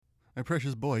My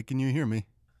precious boy, can you hear me?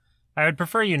 I would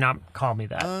prefer you not call me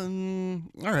that.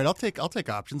 All right, I'll take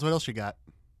options. What else you got?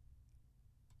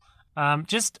 I'm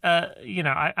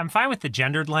fine with the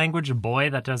gendered language of boy.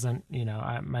 That doesn't,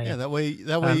 that way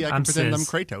I can pretend I'm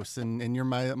Kratos and you're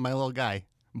my little guy,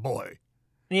 boy.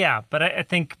 Yeah, but I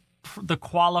think the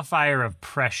qualifier of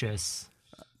precious.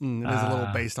 It is a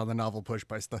little based on the novel Push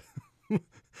by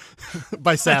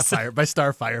by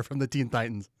Starfire from the Teen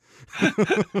Titans.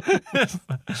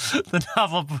 The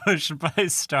novel Push by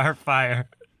Starfire.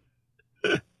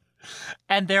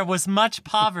 And there was much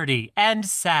poverty and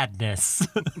sadness.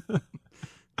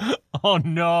 Oh,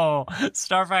 no.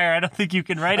 Starfire, I don't think you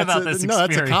can write about this experience. No,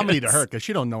 that's a comedy to her because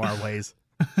she don't know our ways.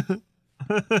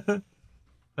 That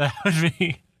would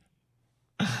be...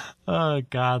 Oh,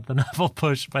 God, the novel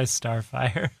Push by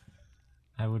Starfire.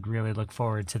 I would really look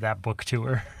forward to that book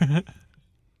tour.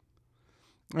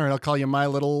 All right, I'll call you my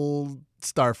little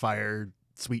Starfire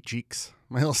sweet cheeks.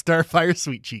 My little Starfire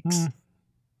sweet cheeks.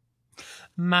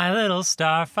 My little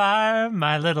Starfire,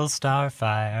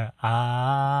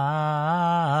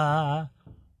 ah.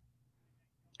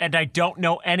 And I don't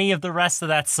know any of the rest of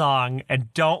that song,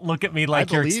 and don't look at me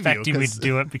like you're expecting me to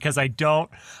do it, because I don't.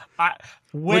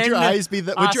 Would your eyes be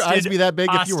that big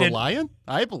if you were lying?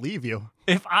 I believe you.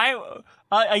 If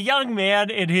a young man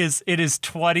in his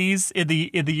 20s in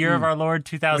the year of our Lord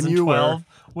 2012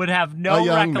 would have no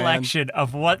recollection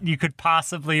of what you could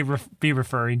possibly be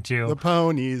referring to. The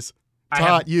ponies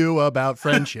taught you about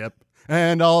friendship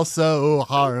and also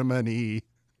harmony.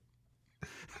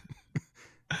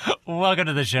 Welcome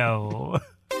to the show.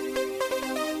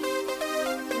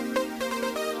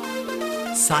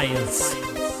 Science.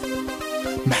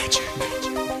 Magic.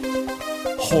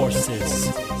 Horses.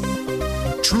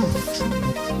 Truth.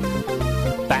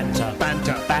 Banter.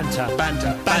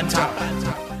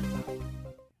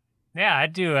 Yeah, I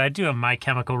do a My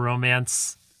Chemical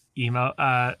Romance emo.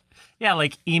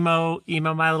 Like emo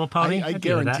My Little Pony. I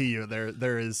guarantee you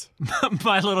there is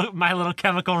My Little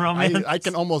Chemical Romance. I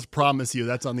can almost promise you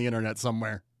that's on the internet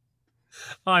somewhere.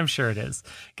 Oh, I'm sure it is.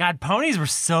 God, ponies were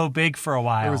so big for a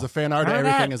while. There was a fan art of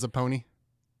everything as a pony.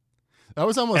 That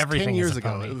was almost Everything 10 years ago.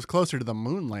 pony. It was closer to the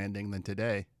moon landing than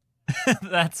today.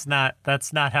 That's not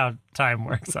how time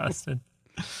works, Austin.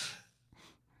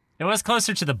 It was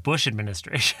closer to the Bush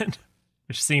administration,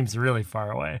 which seems really far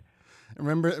away.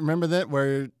 Remember that,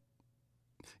 where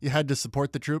you had to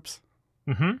support the troops?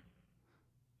 Mm-hmm.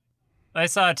 I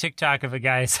saw a TikTok of a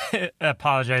guy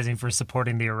apologizing for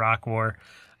supporting the Iraq War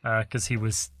because he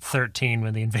was 13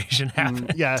 when the invasion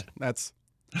happened.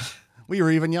 We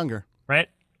were even younger. Right?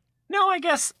 No, I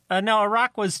guess. No,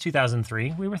 Iraq was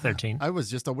 2003. We were 13. I was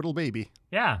just a little baby.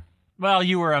 Yeah. Well,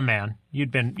 you were a man.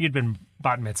 You'd been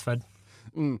bat mitzvahed.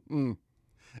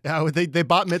 Yeah, they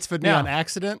bat mitzvahed me on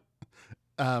accident.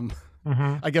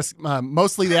 I guess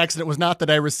mostly the accident was not that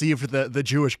I received the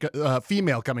Jewish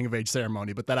female coming of age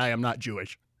ceremony, but that I am not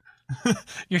Jewish.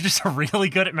 You're just really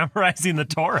good at memorizing the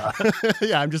Torah.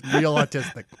 Yeah, I'm just real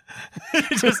autistic.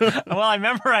 I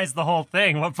memorized the whole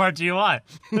thing. What part do you want?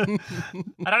 I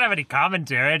don't have any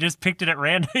commentary. I just picked it at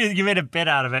random. You made a bit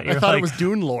out of it. I thought it was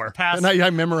Dune lore, and I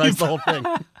memorized the whole thing.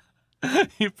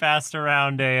 You passed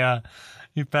around a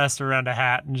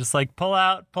hat and just like pull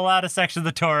out a section of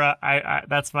the Torah.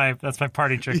 That's my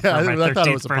party trick for my 13th I thought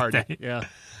it was a birthday. party. Yeah.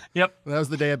 Yep. That was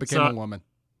the day I became a woman.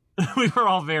 We were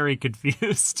all very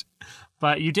confused,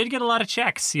 but you did get a lot of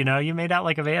checks. You made out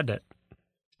like a bandit.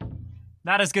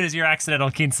 Not as good as your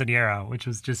accidental quinceañera, which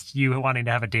was just you wanting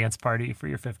to have a dance party for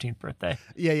your 15th birthday.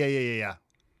 Yeah.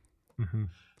 Mm-hmm.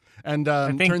 And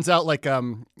turns out, like,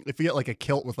 if you get like a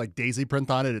kilt with like daisy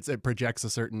print on it, it projects a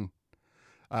certain.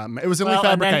 It was the only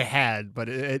fabric I had, but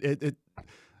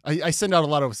I send out a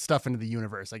lot of stuff into the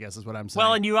universe, I guess is what I'm saying.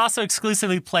 Well, and you also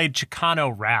exclusively played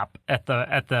Chicano rap at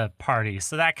the party,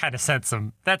 so that kind of sent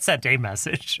a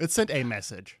message. It sent a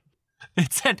message.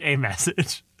 It sent a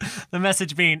message. The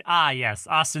message being, yes,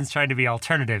 Austin's trying to be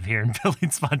alternative here in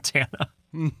Billings, Montana.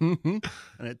 Mm-hmm.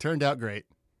 And it turned out great.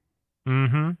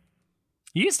 Mm-hmm.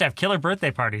 You used to have killer birthday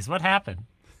parties. What happened?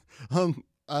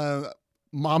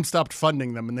 Mom stopped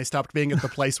funding them, and they stopped being at the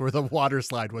place where the water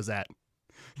slide was at.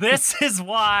 This is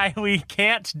why we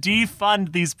can't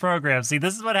defund these programs. See,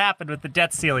 this is what happened with the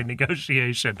debt ceiling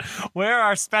negotiation.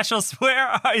 Where is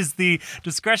the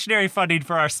discretionary funding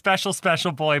for our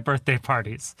special boy birthday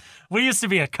parties? We used to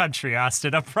be a country,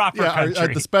 Austin, a proper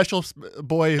country. The special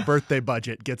boy birthday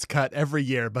budget gets cut every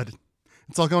year, but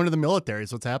it's all going to the military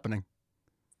is what's happening.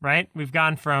 Right? We've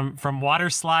gone from water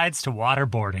slides to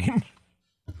waterboarding.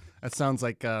 That sounds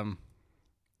like you're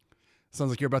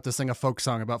about to sing a folk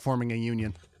song about forming a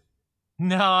union.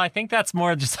 No, I think that's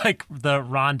more just like the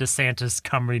Ron DeSantis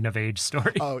coming of age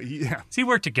story. Oh, yeah. So he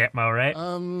worked at Gitmo, right?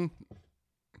 I'm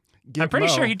pretty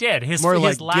sure he did. His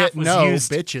laugh was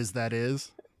used. Bitches, that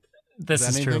is. This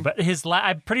is true, but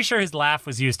I'm pretty sure his laugh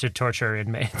was used to torture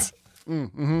inmates.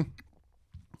 Mm-hmm.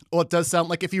 Well, it does sound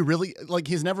like if you really like,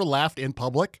 he's never laughed in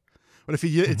public, but if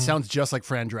it sounds just like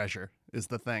Fran Drescher is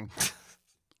the thing.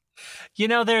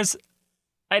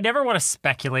 I never want to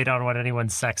speculate on what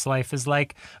anyone's sex life is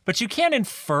like, but you can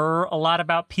infer a lot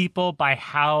about people by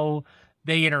how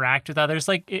they interact with others.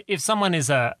 Like if someone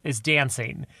is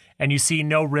dancing and you see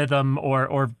no rhythm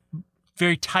or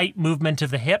very tight movement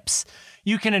of the hips,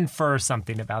 you can infer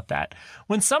something about that.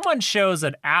 When someone shows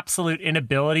an absolute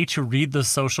inability to read the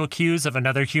social cues of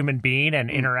another human being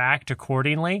and interact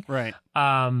accordingly, right,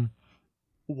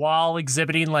 while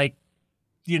exhibiting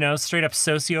straight up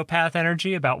sociopath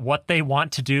energy about what they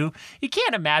want to do, you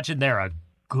can't imagine they're a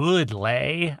good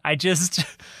lay.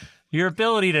 Your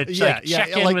ability to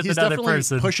check in with another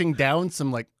person. He's pushing down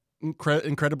some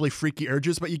incredibly freaky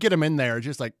urges, but you get him in there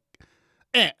just like,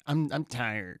 I'm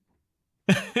tired.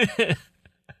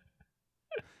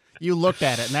 You looked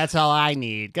at it, and that's all I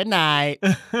need. Good night.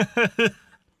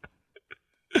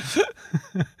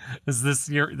 Is this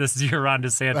your Ron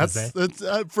DeSantis?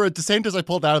 That's for a DeSantis I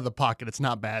pulled out of the pocket. It's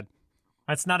not bad.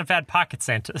 That's not a bad pocket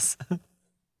Santas.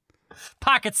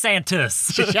 Pocket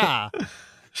Santas. Yeah.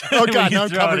 Oh God, now I'm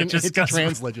covered in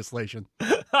trans legislation.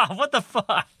 Oh, what the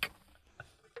fuck?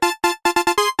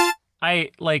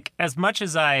 As much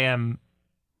as I am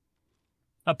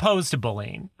opposed to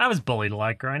bullying. I was bullied a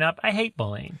lot growing up. I hate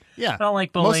bullying. Yeah. I don't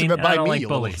like bullying. Most of it by I don't me, like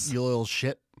bullies. You little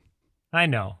shit. I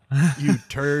know. You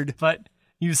turd. But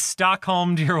you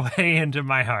Stockholmed your way into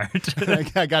my heart.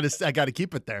 I gotta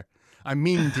keep it there. I'm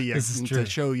mean to you to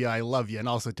show you I love you and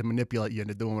also to manipulate you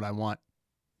into doing what I want.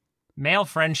 Male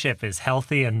friendship is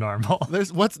healthy and normal.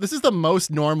 This is the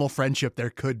most normal friendship there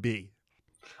could be.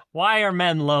 Why are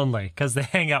men lonely? Because they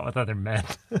hang out with other men.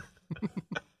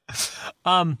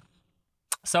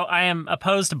 So I am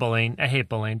opposed to bullying. I hate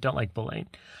bullying. Don't like bullying.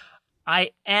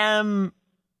 I am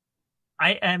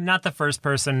not the first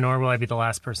person, nor will I be the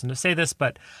last person to say this,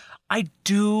 but I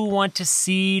do want to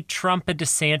see Trump and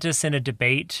DeSantis in a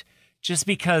debate just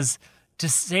because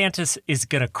DeSantis is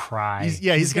going to cry.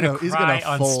 He's going to cry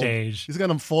on stage. He's going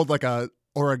to fold like a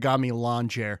origami lawn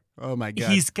chair. Oh my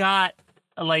God. He's got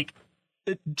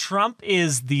Trump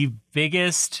is the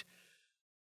biggest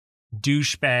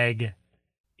douchebag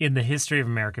in the history of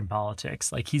American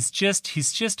politics. He's just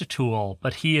a tool,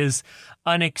 but he is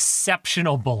an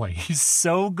exceptional bully. He's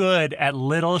so good at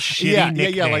little shitty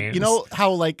nicknames. Yeah. You know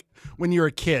how when you're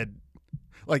a kid,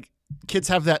 kids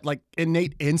have that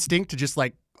innate instinct to just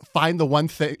find the one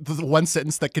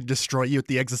sentence that could destroy you at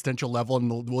the existential level,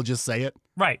 and we'll just say it.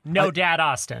 Right. No, Dad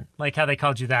Austin, like how they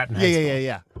called you that in high school.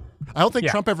 Yeah. I don't think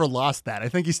Trump ever lost that. I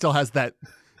think he still has that.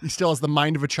 He still has the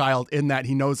mind of a child in that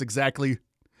he knows exactly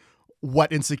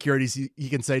what insecurities he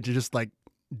can say to just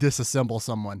disassemble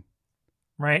someone.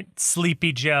 Right?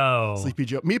 Sleepy Joe.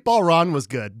 Meatball Ron was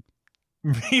good.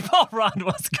 Meatball Ron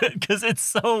was good because it's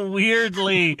so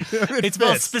weirdly, it's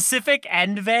both specific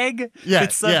and vague. Yeah,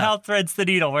 it somehow threads the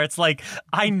needle where it's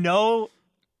I know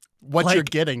what you're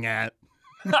getting at.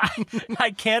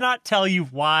 I cannot tell you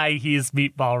why he is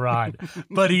Meatball Ron,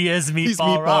 but he is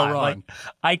Meatball Ron.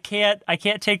 I can't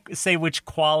say which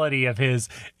quality of his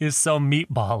is so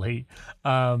meatball-y.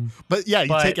 But you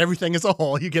take everything as a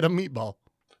whole, you get a meatball.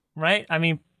 Right? I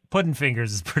mean, Puddin'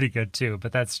 Fingers is pretty good too,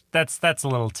 but that's a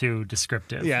little too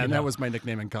descriptive. Yeah, and that was my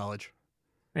nickname in college.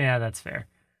 Yeah, that's fair.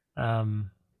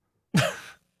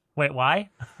 Wait, why?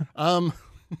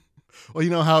 Well, you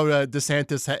know how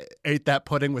DeSantis ate that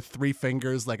pudding with 3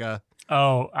 fingers like a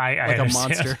a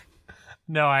monster.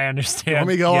 No, I understand. Want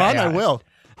me to go on? Yeah. I will.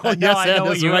 Oh, no, yes, I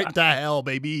know Sanders, right to hell,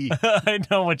 baby. I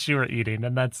know what you were eating,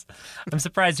 and I'm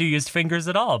surprised you used fingers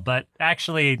at all, but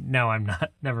actually, no, I'm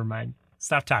not. Never mind.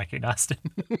 Stop talking, Austin.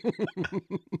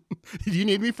 Do you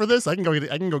need me for this? I can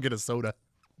go get a soda.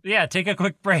 Yeah, take a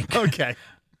quick break. Okay.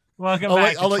 Welcome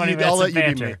back to 20 minutes of banter.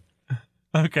 You do me.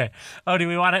 Okay. Oh, do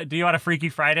you want a Freaky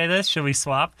Friday this? Should we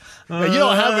swap? You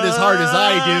don't have it as hard as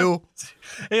I do.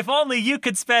 If only you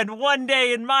could spend one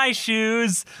day in my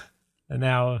shoes. And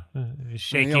now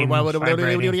shaking.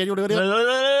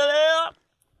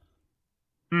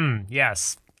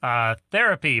 Yes.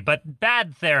 Therapy, but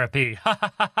bad therapy. Ha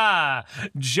ha ha ha.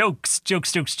 Jokes.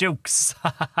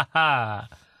 Ha ha ha.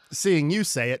 Seeing you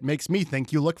say it makes me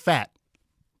think you look fat.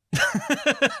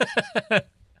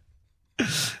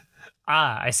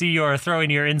 I see you're throwing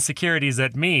your insecurities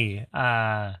at me.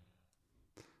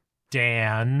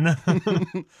 Dan.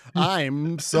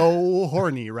 I'm so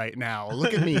horny right now.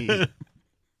 Look at me.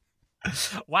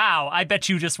 Wow, I bet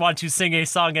you just want to sing a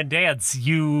song and dance,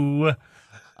 you.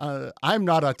 I'm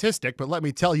not autistic, but let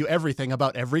me tell you everything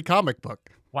about every comic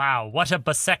book. Wow, what a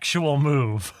bisexual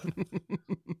move.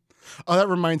 Oh, that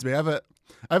reminds me. I have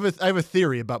a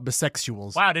theory about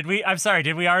bisexuals. Wow, did we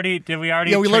already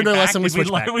Yeah, we learned our lesson. We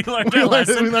switched back. We learned our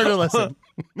lesson. We learned our lesson.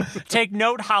 Take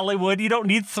note, Hollywood. You don't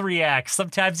need 3 acts.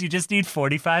 Sometimes you just need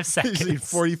 45 seconds. You need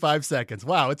 45 seconds.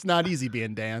 Wow, it's not easy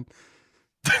being Dan.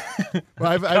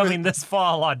 Well, Coming this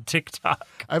fall on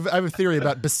TikTok. I have a theory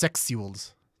about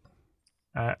bisexuals.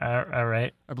 All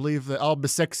right. I believe that all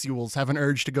bisexuals have an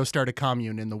urge to go start a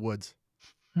commune in the woods.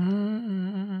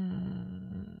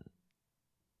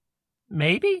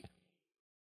 Maybe.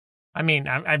 I mean,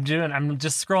 I'm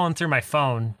just scrolling through my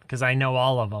phone because I know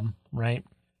all of them, right?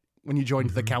 When you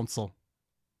joined the council.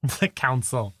 The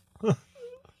council.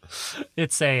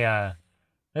 It's a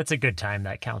good time,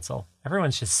 that council.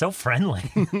 Everyone's just so friendly.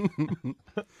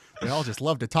 They all just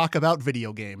love to talk about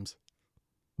video games.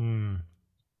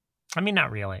 I mean,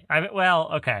 not really.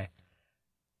 Okay.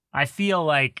 I feel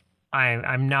like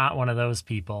I'm not one of those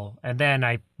people. And then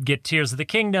I get Tears of the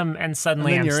Kingdom, and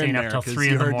suddenly I'm staying up till 3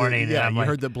 in the morning. Yeah, and you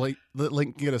heard that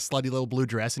Link get a slutty little blue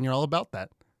dress, and you're all about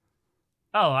that.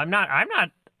 Oh, I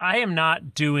am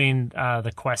not doing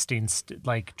the questing,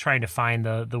 like trying to find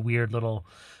the weird little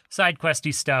side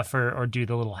questy stuff or do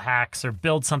the little hacks or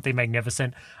build something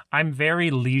magnificent. I'm very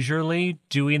leisurely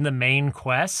doing the main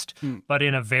quest, but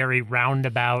in a very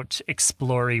roundabout,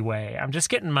 explory way. I'm just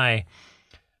getting my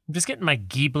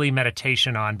Ghibli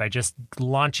meditation on by just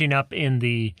launching up in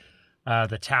the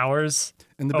towers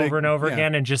over and over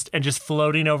again, and just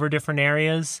floating over different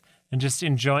areas and just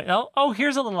enjoying. Oh,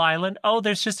 here's a little island. Oh,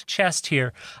 there's just a chest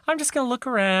here. I'm just gonna look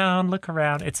around.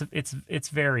 It's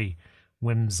very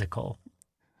whimsical.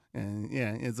 And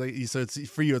yeah, it's like, so it's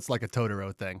for you. It's like a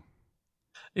Totoro thing.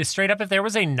 It's straight up. If there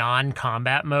was a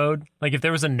non-combat mode, like if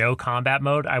there was a no combat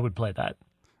mode, I would play that.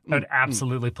 I would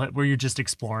absolutely play where you're just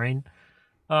exploring.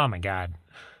 Oh my God.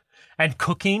 And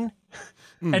cooking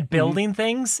and building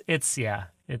things. It's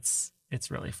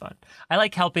really fun. I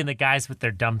like helping the guys with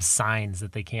their dumb signs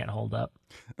that they can't hold up.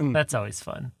 That's always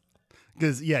fun.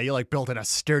 Because you like built in a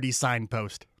sturdy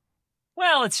signpost.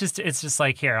 Well, it's just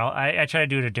like here. I try to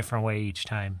do it a different way each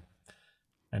time,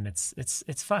 and it's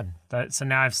fun. So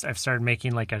now I've started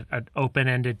making like an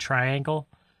open-ended triangle,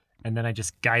 and then I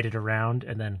just guide it around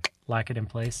and then lock it in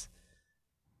place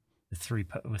with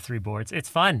three boards. It's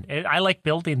fun. I like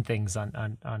building things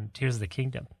on Tears of the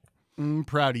Kingdom.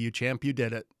 Proud of you, champ. You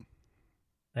did it.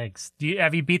 Thanks.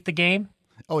 Have you beat the game?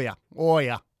 Oh yeah.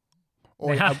 Now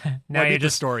I beat the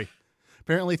story.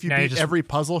 Apparently, if you beat every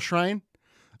puzzle shrine,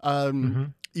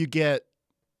 you get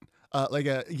like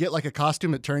a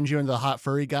costume that turns you into the hot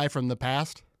furry guy from the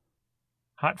past.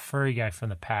 Hot furry guy from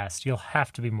the past. You'll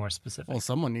have to be more specific. Well,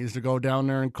 someone needs to go down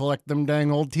there and collect them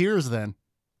dang old tears then.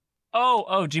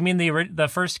 Oh, do you mean the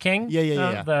first king?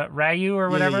 Yeah. The Ryu or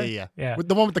whatever? Yeah.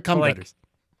 The one with the cum gutters.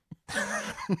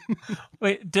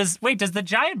 Does the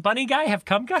giant bunny guy have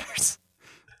cum gutters?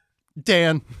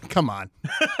 Dan, come on.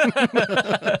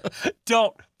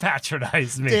 Don't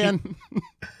patronize me. Dan.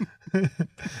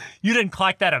 You didn't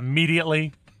clock that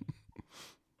immediately.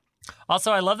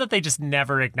 Also, I love that they just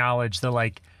never acknowledge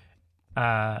the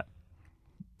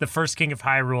first king of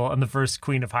Hyrule and the first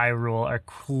queen of Hyrule are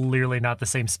clearly not the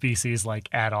same species, like,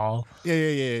 at all.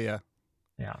 Yeah.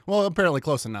 Yeah. Well, apparently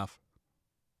close enough.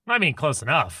 I mean, close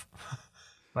enough.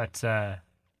 But,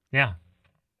 yeah.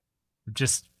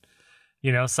 Just,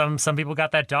 some people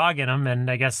got that dog in them, and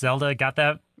I guess Zelda got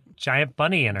that giant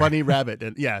bunny in her. Bunny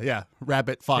rabbit. Yeah.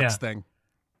 Rabbit fox thing.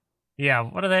 Yeah.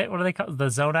 What are they called? The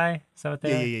Zonai? Is that what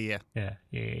they are?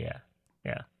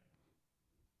 Yeah.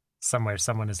 Somewhere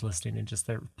someone is listening and just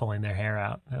they're pulling their hair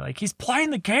out. They're like, he's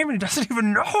playing the game and he doesn't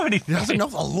even know anything. He doesn't know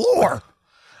the lore.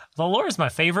 The lore is my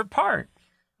favorite part.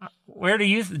 Where do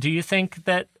you think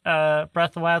that Breath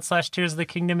of the Wild / Tears of the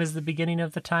Kingdom is the beginning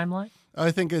of the timeline? I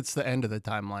think it's the end of the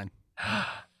timeline.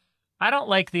 I don't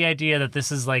like the idea that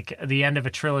this is like the end of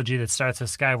a trilogy that starts with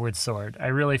Skyward Sword. I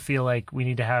really feel like we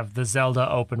need to have the Zelda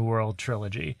open world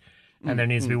trilogy, and there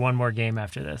needs to be one more game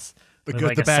after this. The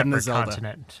good, the bad, and the Zelda.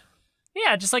 Continent.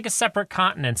 Yeah, just like a separate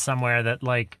continent somewhere that,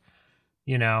 like,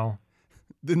 In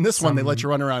this one, they let you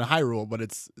run around Hyrule, but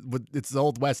it's the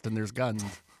Old West and there's guns.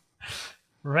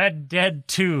 Red Dead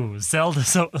 2, Zelda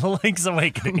Link's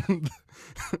Awakening.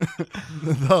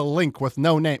 The Link with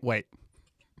no name. Wait.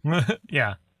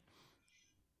 Yeah.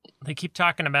 They keep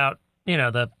talking about,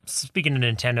 speaking of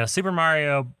Nintendo, Super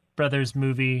Mario Brothers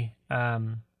movie,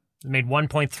 It made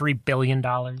 $1.3 billion.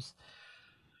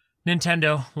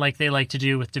 Nintendo, like they like to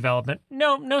do with development,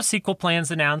 no sequel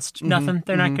plans announced. Nothing.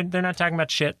 They're not talking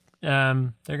about shit.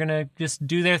 They're gonna just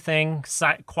do their thing.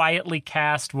 Quietly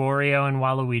cast Wario and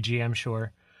Waluigi, I'm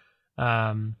sure.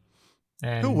 And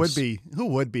who would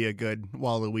be a good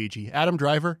Waluigi? Adam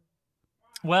Driver?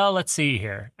 Well, let's see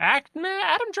here.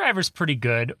 Adam Driver's pretty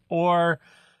good. So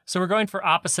we're going for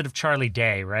opposite of Charlie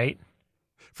Day, right?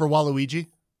 For Waluigi?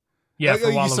 Yeah, for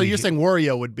Waluigi. So you're saying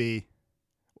Wario would be...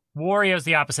 Wario's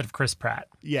the opposite of Chris Pratt.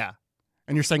 Yeah.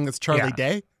 And you're saying that's Charlie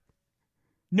Day?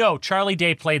 No, Charlie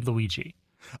Day played Luigi.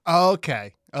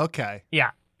 Okay.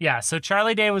 Yeah. So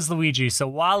Charlie Day was Luigi. So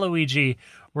Waluigi,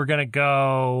 we're going to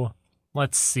go...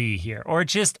 Let's see here. Or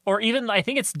even, I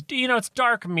think it's, it's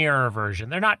Dark Mirror version.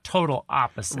 They're not total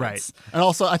opposites. Right. And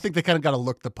also, I think they kind of got to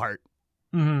look the part.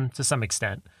 To some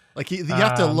extent. Like, you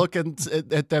have to look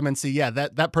at them and see,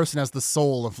 that person has the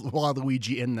soul of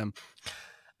Waluigi in them.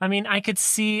 I mean, I could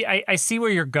see, I see where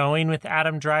you're going with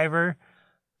Adam Driver,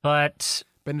 but...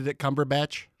 Benedict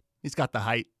Cumberbatch, he's got the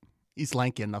height. He's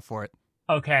lanky enough for it.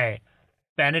 Okay.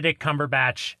 Benedict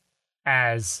Cumberbatch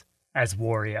as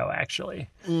Wario, actually.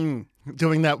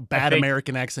 Doing that bad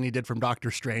American accent he did from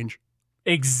Doctor Strange.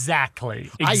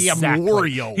 Exactly. I am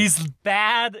Wario. He's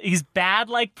bad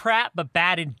like Pratt, but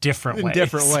bad in different ways. In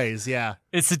different ways, yeah.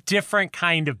 It's a different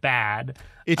kind of bad.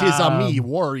 It is me,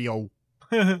 Wario.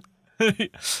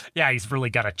 Yeah, he's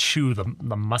really got to chew the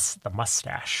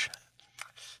mustache.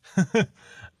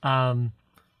 And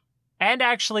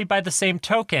actually, by the same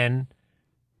token,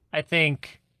 I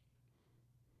think...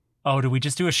 Oh, do we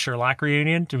just do a Sherlock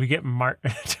reunion? Do we get Martin?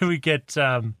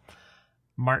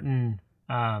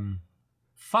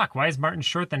 Fuck, why is Martin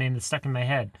Short the name that's stuck in my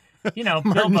head?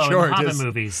 Bilbo in the Hobbit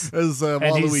movies. As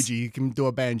Waluigi, you can do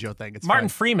a banjo thing. It's Martin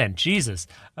fine. Freeman, Jesus.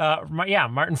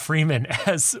 Martin Freeman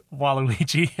as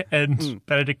Waluigi and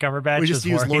Benedict Cumberbatch. We just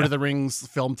as use Wario. Lord of the Rings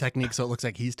film technique so it looks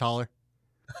like he's taller.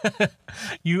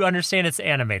 You understand it's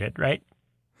animated, right?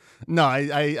 No,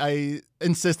 I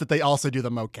insist that they also do the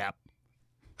mocap.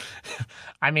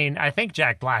 I mean, I think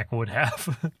Jack Black would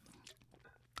have.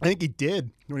 I think he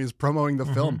did when he was promoting the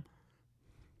film.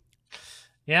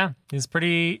 Yeah, he's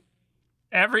pretty...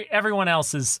 Everyone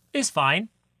else is fine.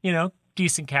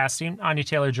 Decent casting. Anya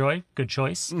Taylor-Joy, good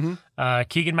choice.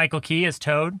 Keegan-Michael Key as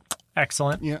Toad,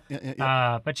 excellent.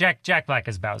 Yeah. But Jack Black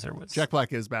as Bowser was... Jack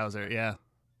Black is Bowser, yeah.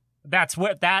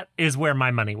 That is where my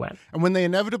money went. And when they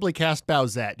inevitably cast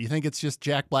Bowsette, do you think it's just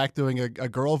Jack Black doing a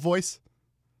girl voice?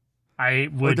 I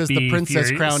would. Or does the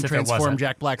Princess Crown transform wasn't.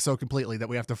 Jack Black so completely that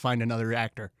we have to find another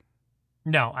actor?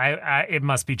 No, it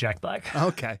must be Jack Black.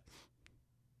 Okay.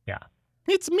 Yeah.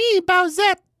 It's me,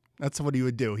 Bowsette. That's what he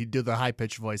would do. He'd do the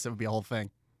high-pitched voice. That would be a whole thing.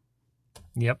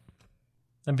 Yep.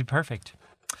 That'd be perfect.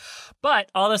 But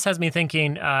all this has me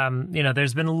thinking,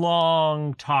 there's been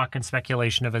long talk and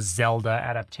speculation of a Zelda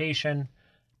adaptation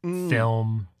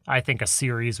film. I think a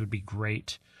series would be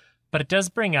great. But it does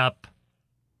bring up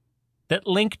that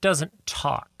Link doesn't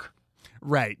talk.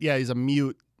 Right. Yeah, he's a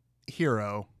mute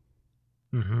hero.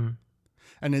 Mm-hmm.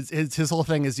 And his whole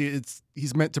thing is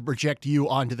he's meant to project you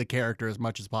onto the character as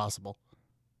much as possible.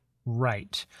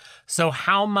 Right. So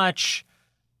how much...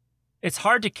 It's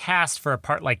hard to cast for a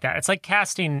part like that. It's like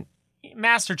casting...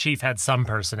 Master Chief had some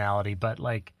personality, but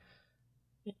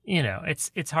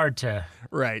it's hard to...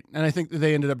 Right. And I think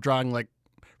they ended up drawing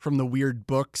from the weird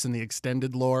books and the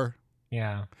extended lore.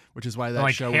 Yeah. Which is why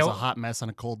that show was a hot mess on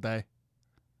a cold day.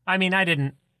 I mean, I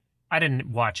didn't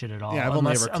watch it at all. Yeah, I've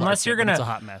only ever unless you're gonna... It's a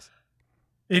hot mess.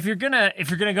 If you're gonna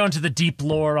go into the deep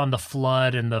lore on the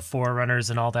Flood and the Forerunners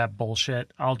and all that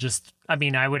bullshit,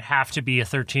 I would have to be a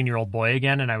 13-year-old boy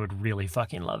again, and I would really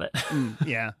fucking love it.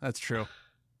 Yeah, that's true.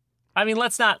 I mean,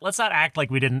 let's not act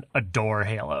like we didn't adore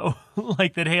Halo,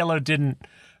 like that Halo didn't,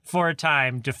 for a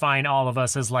time, define all of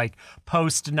us as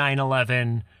post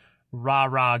 9/11,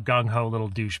 rah gung ho little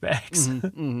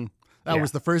douchebags. That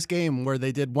was the first game where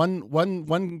they did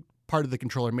one part of the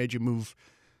controller made you move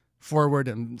forward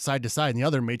and side to side, and the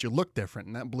other made you look different,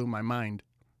 and that blew my mind.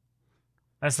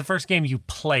 That's the first game you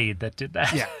played that did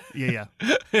that. Yeah.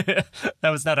 That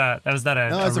was not a. No,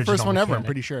 that's the first one ever. I'm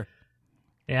pretty sure.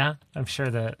 Yeah, I'm sure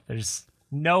that there's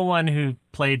no one who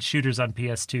played shooters on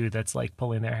PS2 that's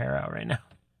pulling their hair out right now.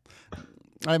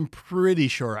 I'm pretty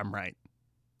sure I'm right,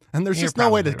 and there's just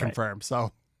no way to confirm.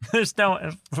 So there's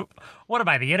no. What am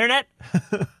I, the internet?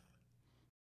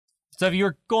 So if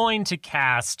you're going to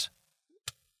cast.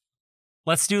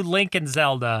 Let's do Link and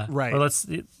Zelda. Right. Or let's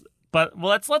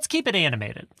keep it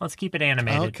animated. Let's keep it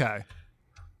animated. Okay.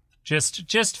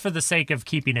 Just for the sake of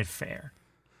keeping it fair.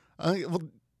 Well,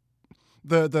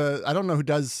 the I don't know who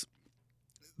does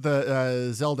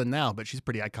the Zelda now, but she's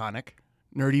pretty iconic.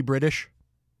 Nerdy British.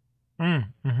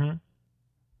 Mm-hmm.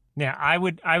 Yeah, I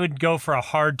would go for a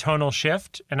hard tonal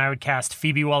shift, and I would cast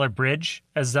Phoebe Waller-Bridge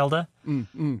as Zelda.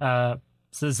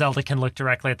 So Zelda can look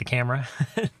directly at the camera.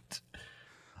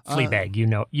 Fleabag,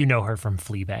 you know her from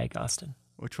Fleabag, Austin.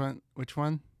 Which one?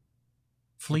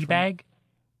 Fleabag?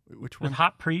 Which one? With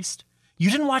Hot Priest. You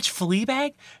didn't watch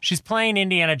Fleabag? She's playing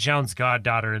Indiana Jones'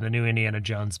 goddaughter in the new Indiana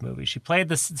Jones movie. She played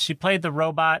the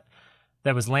robot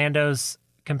that was Lando's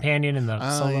companion in the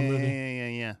solo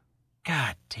movie. Yeah.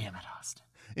 God damn it, Austin.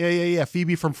 Yeah.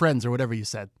 Phoebe from Friends or whatever you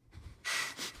said.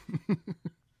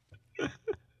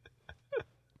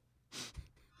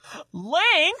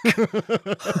 Link.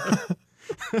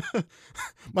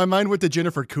 My mind went to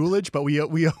Jennifer Coolidge, but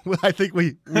I think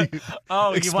we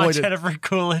oh, exploited. You want Jennifer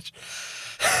Coolidge?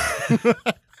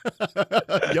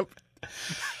 Yep.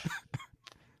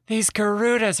 These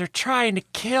Garudas are trying to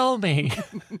kill me.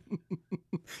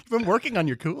 You've been working on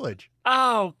your Coolidge.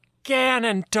 Oh,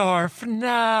 Ganondorf,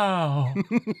 no.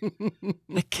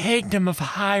 The kingdom of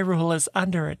Hyrule is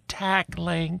under attack,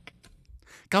 Link.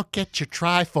 Go get your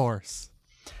Triforce.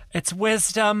 It's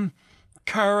wisdom,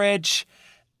 courage,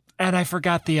 and I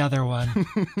forgot the other one.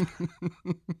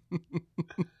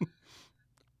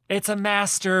 It's a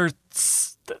master,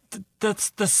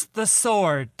 the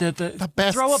sword, the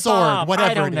best throw a sword, bomb. whatever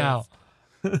I don't it know.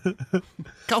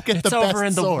 Go get It's the over best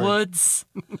in the sword. woods.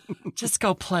 Just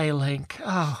go play, Link.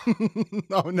 Oh.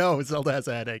 Oh no, Zelda has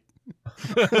a headache.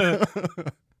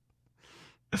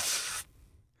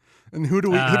 And who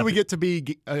do we get to be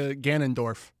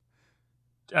Ganondorf?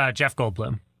 Jeff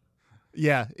Goldblum.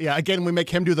 Yeah. Again, we make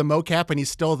him do the mocap, and he's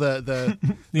still the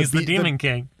He's the Demon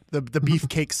King. the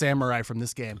beefcake samurai from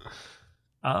this game.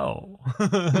 Oh.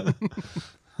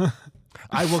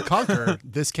 I will conquer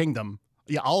this kingdom.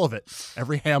 Yeah, all of it.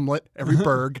 Every hamlet, every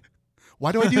burg.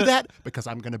 Why do I do that? Because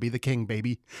I'm going to be the king,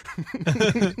 baby.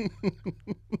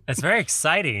 It's very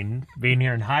exciting being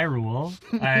here in Hyrule.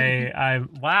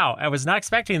 Wow, I was not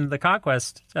expecting the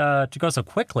conquest to go so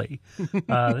quickly.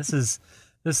 This is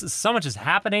so much is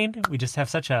happening. We just have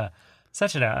such an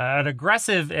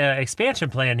aggressive expansion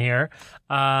plan here,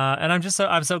 and I'm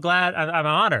so glad. I'm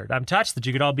honored. I'm touched that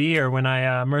you could all be here when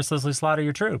I mercilessly slaughter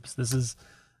your troops. It's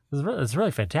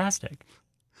really fantastic.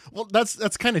 Well,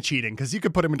 that's kind of cheating, because you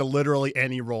could put him into literally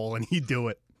any role and he'd do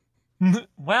it.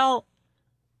 Well,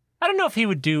 I don't know if he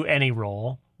would do any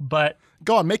role, but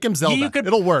go on, make him Zelda.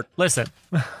 It'll work. Listen,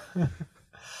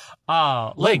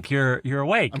 Link, you're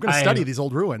awake. I'm going to study these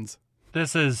old ruins.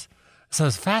 This is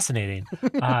fascinating.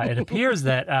 It appears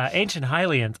that ancient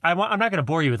Hylians. I'm not going to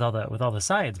bore you with all the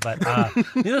science, but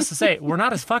needless to say, we're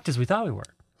not as fucked as we thought we were.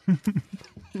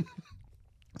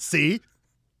 See?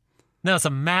 No, it's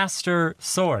a master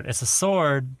sword. It's a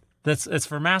sword it's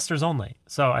for masters only.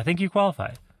 So I think you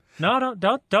qualify. No,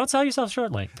 don't sell yourself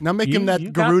short, Link. Now make him that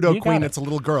Gerudo queen that's a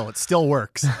little girl. It still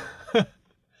works.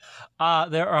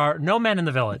 There are no men in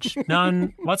the village.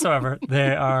 None whatsoever.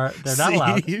 They're not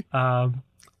allowed. And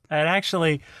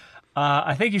actually,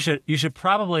 I think you should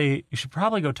probably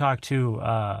go talk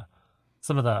to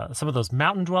some of those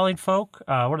mountain dwelling folk.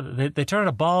 What are they turn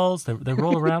into balls. They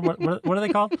roll around. What are they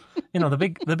called? You know,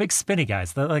 the big spinny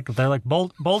guys. They're like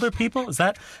boulder people. Is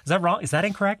that wrong? Is that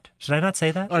incorrect? Should I not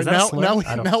say that? Is that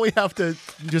now we have to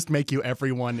just make you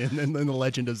everyone in the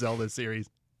Legend of Zelda series.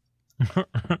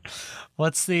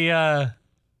 What's the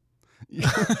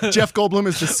Jeff Goldblum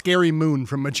is the scary moon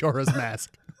from Majora's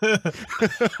Mask.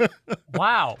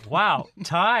 Wow.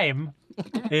 Time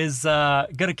is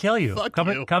gonna kill you.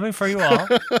 Coming for you all.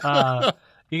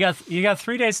 You got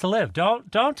 3 days to live.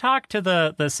 Don't talk to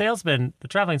the salesman, the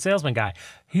traveling salesman guy.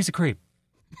 He's a creep.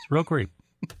 He's a real creep.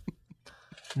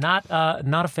 Not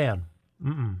a fan.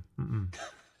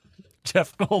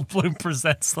 Jeff Goldblum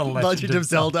presents the Legend of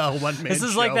Zelda. One-man This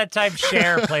is show. like that time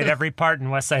Cher played every part in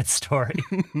West Side Story.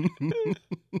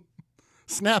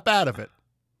 Snap out of it,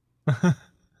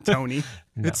 Tony.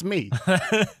 No. It's me,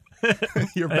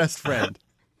 your best friend.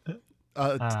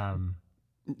 I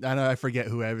know I forget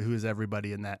who is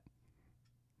everybody in that.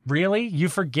 Really? You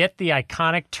forget the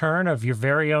iconic turn of your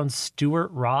very own Stuart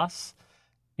Ross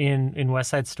in West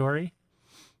Side Story?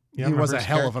 He was a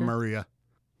hell of a Maria.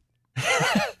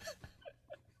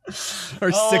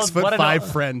 Our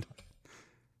 6'5" friend.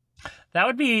 That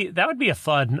would be a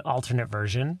fun alternate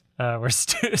version where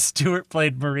Stuart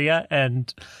played Maria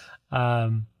and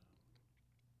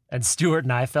Stuart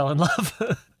and I fell in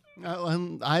love.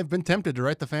 I've been tempted to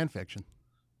write the fan fiction.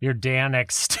 Your Dan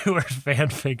X Stewart fan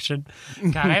fiction.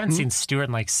 God, I haven't seen Stewart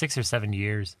in like 6 or 7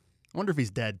 years. I wonder if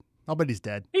he's dead. I'll bet he's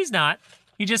dead. He's not.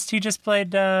 He just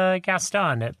played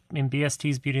Gaston in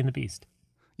BST's Beauty and the Beast.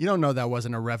 You don't know that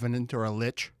wasn't a revenant or a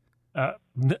lich? I'm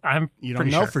You don't pretty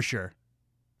know sure. for sure.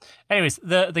 Anyways,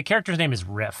 the character's name is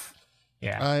Riff.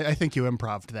 Yeah. I think you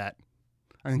improv'd that.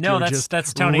 I think No, you were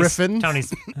that's Tony's. riffing.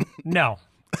 Tony's. No.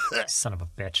 Son of a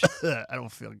bitch. I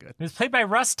don't feel good. It was played by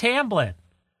Russ Tamblyn,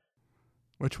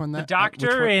 Which one? the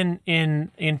doctor in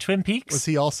Twin Peaks. Was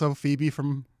he also Phoebe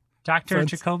from Dr.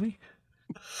 Friends? Jacoby?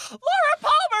 Laura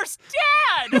Palmer's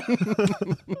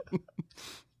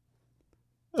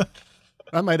dead!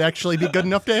 That might actually be good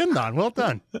enough to end on. Well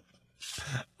done.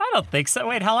 I don't think so.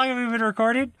 Wait, how long have we been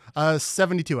recording?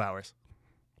 72 hours.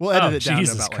 We'll edit it down to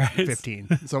Jesus about Christ.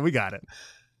 15. So we got it.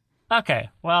 Okay,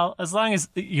 well, as long as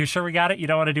you're sure we got it, you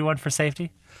don't want to do one for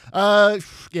safety? Yeah,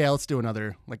 let's do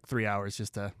another 3 hours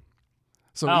just to.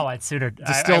 So I'd sooner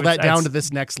distill that down to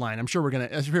this next line. I'm sure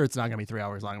I'm sure it's not gonna be 3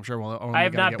 hours long. I'm sure we'll. I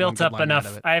have not built up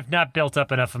enough. I have not built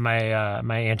up enough of my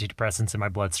my antidepressants in my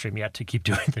bloodstream yet to keep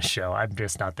doing the show. I'm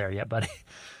just not there yet, buddy.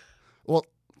 Well,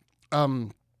 yeah,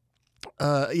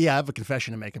 I have a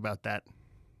confession to make about that.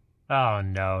 Oh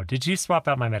no! Did you swap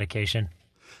out my medication?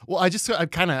 Well, I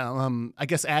kind of I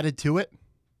guess added to it.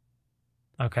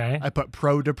 Okay. I put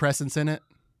pro-depressants in it.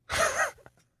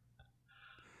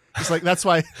 It's like that's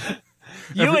why.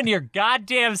 You and your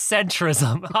goddamn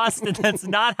centrism, Austin. That's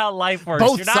not how life works.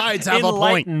 Both You're not sides have a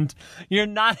point. enlightened. You're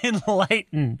not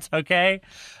enlightened. Okay.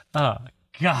 Oh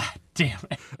God damn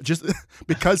it! Just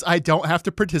because I don't have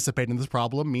to participate in this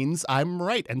problem means I'm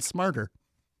right and smarter.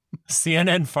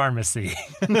 CNN Pharmacy.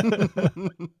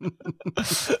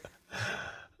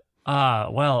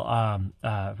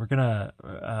 We're gonna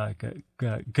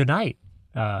good night,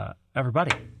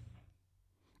 everybody.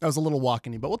 That was a little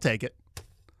walking-y, but we'll take it.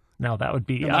 No, that would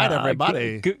be good night,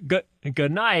 everybody.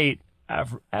 Good night,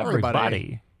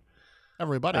 everybody.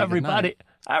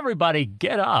 Everybody,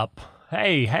 get up!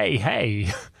 Hey, hey,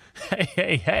 hey, hey,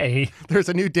 hey, hey! There's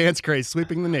a new dance craze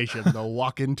sweeping the nation: the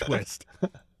walk-in twist.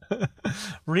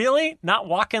 Really? Not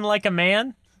walking like a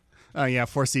man? Oh yeah,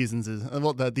 Four Seasons is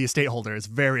the estate holder is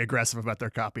very aggressive about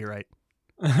their copyright.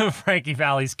 Frankie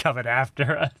Valli's coming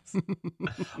after us.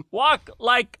 Walk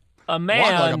like a man.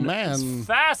 Walk like a man. As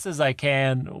fast as I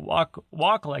can.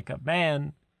 Walk like a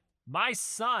man. My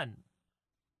son.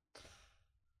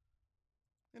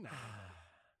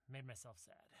 Made myself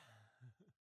sad.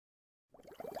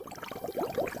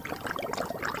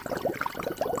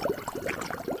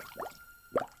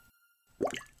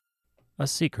 A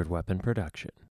Secret Weapon production.